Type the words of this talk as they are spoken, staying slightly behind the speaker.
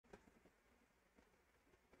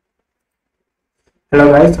Hello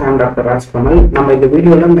guys, I am Dr.Compass. Now in the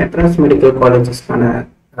video, MADRAS Medical Colleges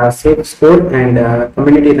safe score and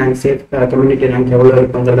community rank safe community rank எவ்வளவு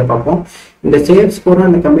இருக்குங்கிறத பார்ப்போம். இந்த safe score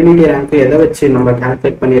அந்த community rank எதை வச்சு நம்ம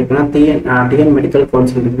calculate பண்ணியிருக்கோம்னா TN medical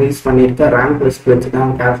council release பண்ணியிருக்க rank list வச்சு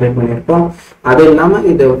தான் கால்குலேட் பண்ணியிருக்கோம். அது இல்லாமல்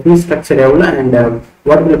இது ஃபீஸ் ஸ்ட்ரக்சர் எவ்வளோ and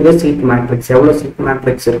what will be seat matrix எவ்வளோ சீட்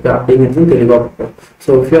மேட்ரிக்ஸ் இருக்கு அப்படிங்கிறது தெளிவாக இருக்கும். So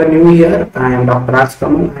if you are new year I am Dr.Compass. I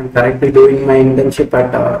am currently doing my internship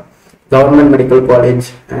at Government Medical College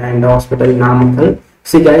and Hospital Namakkal.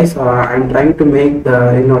 See guys, I'm trying to make the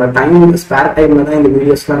time spare time in the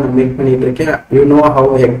videos la make panniterken. You know how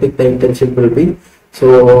hectic the internship will be. So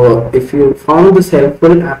if you found this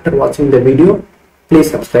helpful after watching the video, please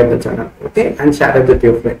subscribe the channel, okay, and share it with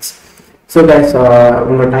your friends. So guys,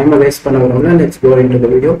 time waste pannavarumla, let's go into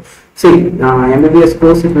the video. See, MBBS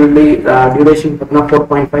course it will be duration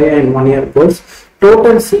 4.5 and 1 year course.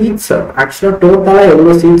 Total seats actually total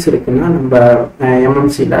எவ்வளோ seats இருக்குன்னா நம்ம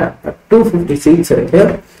MMCல 250 seats இருக்கு.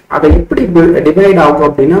 அதை எப்படி divide ஆகும்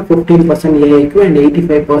அப்படின்னா 15% ஏஐக்கு and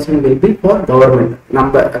 85% will be for government.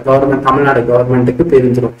 நம்ம government Tamil Nadu கவர்மெண்ட்டுக்கு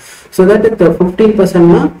பிரிஞ்சிடும். So that the 15%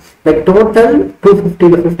 like total 250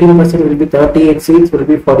 the 15% will be 38 seats will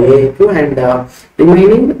be for AIQ and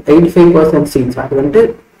remaining 85% seats அது வந்து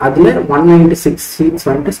அதுல 196 seats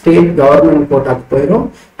வந்து ஸ்டேட் கவர்மெண்ட் கோட்டாக்கு போயிடும்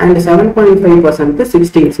and 7.5%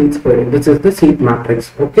 16 seats போயிடும். This is the seat matrix.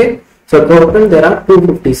 Okay, so total there are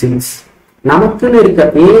 250 seats. நமக்குன்னு இருக்க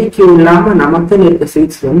AIQ இல்லாம நமக்குன்னு இருக்க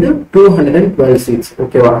seats வந்து 212 seats.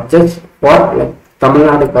 ஓகேவா, just for like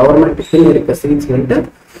தமிழ்நாடு கவர்மெண்ட்டுக்கு இருக்க seats வந்து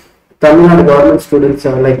Tamil Nadu government students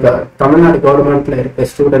like Tamil Nadu கவர்மெண்ட்ல இருக்க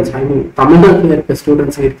ஸ்டூடெண்ட்ஸ் தமிழ்நாட்டில் இருக்க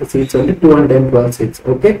ஸ்டூடெண்ட்ஸ் இருக்க சீட்ஸ் வந்து 212 seeds.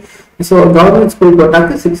 Okay, so government school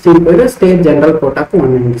கோட்டாக்கு 16 பேர், ஸ்டேட் ஜெனரல் கோட்டாக்கு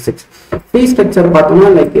 196. ஃபீஸ் ஸ்ட்ரக்சர் பார்த்தோம்னா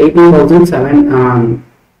லைக்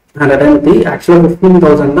 18,703, ஆக்சுவலாக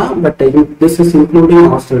 15,000 தான், but this is including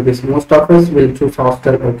hostel fees. Most of us will choose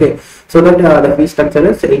hostel. Okay, so that the fee structure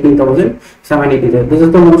is 18,783. This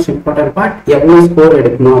is the most important part. எவ்வளோ score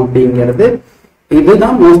எடுக்கணும் அப்படிங்கிறது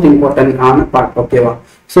இதுதான் most important ஆன part. ஓகேவா,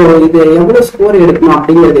 so இது எவ்வளோ ஸ்கோர் எடுக்கணும்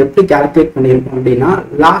அப்படிங்கிறது எப்படி கால்குலேட் பண்ணியிருக்கோம் அப்படின்னா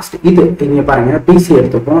லாஸ்ட் இது இங்கே பாருங்க பிசி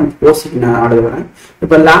எடுத்துப்போம், ஓசிக்கு நான் ஆடுவேன்.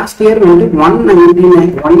 இப்போ லாஸ்ட் இயர் வந்து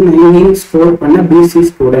 119 ஸ்கோர் பண்ண பிசி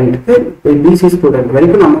ஸ்டூடெண்ட்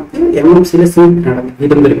வரைக்கும் நமக்கு எம்எம்சியில் சீட்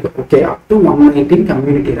இருந்திருக்கு. Okay, up to 119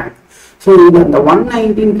 community rank. So அந்த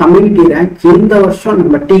 119 கம்யூனிட்டி ரேங்க் இந்த வருஷம்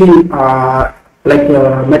நம்ம லைக்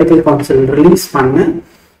மெடிக்கல் கவுன்சில் ரிலீஸ் பண்ண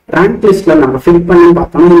ரேங்க் லிஸ்ட்ல நம்ம ஃபில் பண்ணி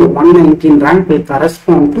பார்த்தோம்னா இந்த 119 rank will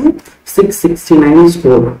correspond to 669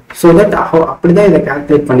 score. So that அப்படிதான் இதை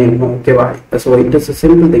கால்குலேட் பண்ணியிருக்கோம். ஓகேவா, so it is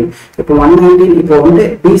simple thing. இப்போ 119 இப்போ வந்து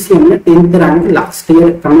பிசிஎம்ல 10th rank last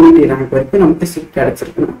year community rank வரைக்கும் நமக்கு சீட்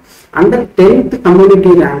கிடைச்சிருக்குன்னா அந்த 10th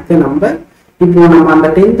கம்யூனிட்டி ரேங்க் நம்ம இப்போ அந்த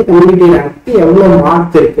 10th கம்யூனிட்டி ரேங்க்கு எவ்வளவு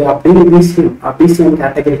மார்க் இருக்கு அப்படின்னு பிசிஎம்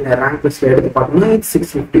கேட்டகரியில ரேங்க் லிஸ்ட்ல எடுத்து பார்த்தோம்னா இட்ஸ்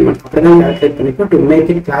 651. அப்படிதான் கால்குலேட் பண்ணிக்கோ. To make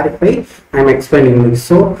it clarify I am explaining this.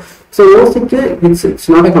 So ஓசிக்கு it's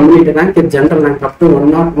not a community rank, it's general rank up to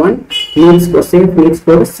 101. NEET score safe NEET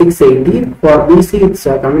score 680. For PC it's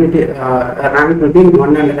community rank will be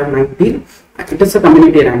 190. It is a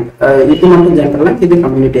community rank. இது மட்டும் general rank, இது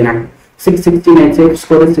community rank. 669 safe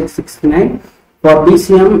score 669. For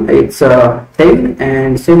BCM, it's 10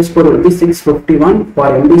 and safe score will be 651. For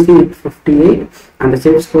MBC, it's 58 and the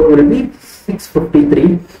safe score will be 653.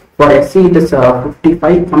 For SC, it is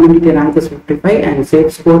 55. Community rank is 55 and safe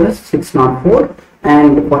score is 604.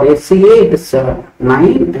 And for SCA, it is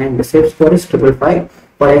 9 and the safe score is 555.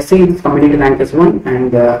 For SC, its community rank is 1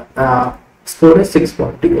 and score is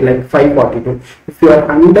 640, like 542. If you are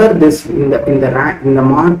under this in the rank in the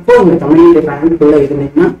mark in the community rank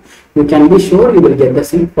you can be sure you will get the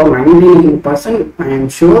seat. For 99% I am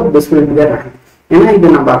sure this will be the rank. ஏன்னா இது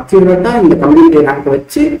நம்ம accurate இந்த community rank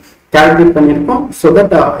வச்சு calculate பண்ணியிருக்கோம். So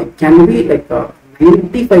that it can be like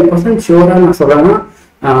 95% ஷூரா நான் சொல்லலாம்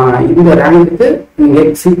இந்த rank இங்க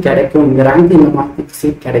சீட் கிடைக்கும், இந்த ரேங்க் இந்த மார்க்குக்கு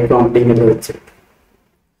சீட் கிடைக்கும் அப்படிங்கிறத வச்சு.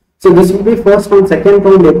 So this will be first round. Second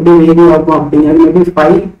round எப்படி வேரி ஆகும் அப்படிங்கிறது maybe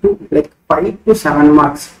 5 to 7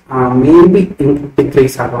 marks maybe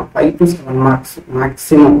degrees ஆகும். 5 to 7 marks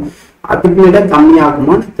மேக்ஸிமம். அதுக்கு விட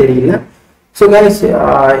கம்மியாகுமான்னு தெரியல. ஸோ கைஸ்,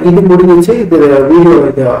 இது முடிஞ்சிச்சு. இது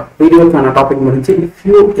வீடியோக்கான டாபிக் முடிஞ்சு. If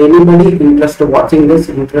you anybody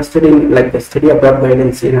interested in like study abroad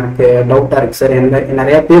guidance, எனக்கு டவுட்டா இருக்கு சார்,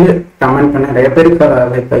 நிறைய பேர் கமெண்ட் பண்ண, நிறைய பேருக்கு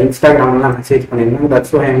லைக் இன்ஸ்டாகிராம்லாம் மெசேஜ் பண்ணியிருந்தாங்க.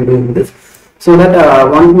 That's why I am doing this. so that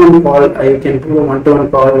one-to-one call, you can do a one-to-one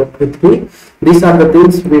call with me. These are the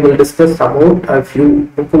things we will discuss about. If you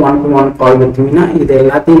book a one-to-one call with me na, இது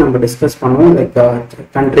எல்லாத்தையும் நம்ம discuss பண்ணுவோம். Like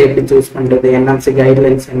country எப்படி choose பண்ணுறது, NMC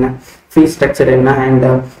guidelines என்ன, fees structure என்ன, and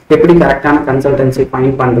எப்படி கரெக்டான கன்சல்டன்சி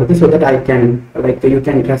ஃபைண்ட் பண்ணுறது, so that I can like you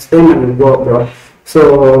can trust them and go abroad. So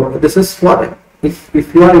this is what, if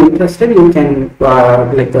you are interested, you can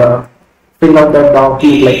fill out that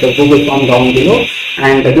document like the Google form down below,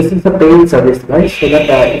 and this is a paid service, guys, so that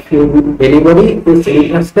if anybody is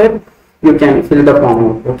interested, you can fill the form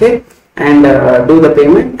out, okay, and do the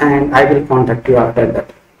payment, and I will contact you after that.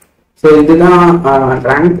 So this is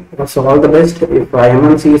rank. So all the best. If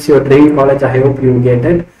MMC is your dream college, I hope you get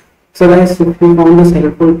it. So guys, if you found this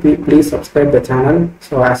helpful, please subscribe the channel.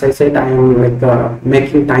 So as I said, I am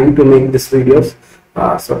making time to make these videos.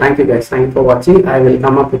 So thank you guys, thank you for watching. I will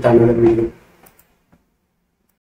come up with another video.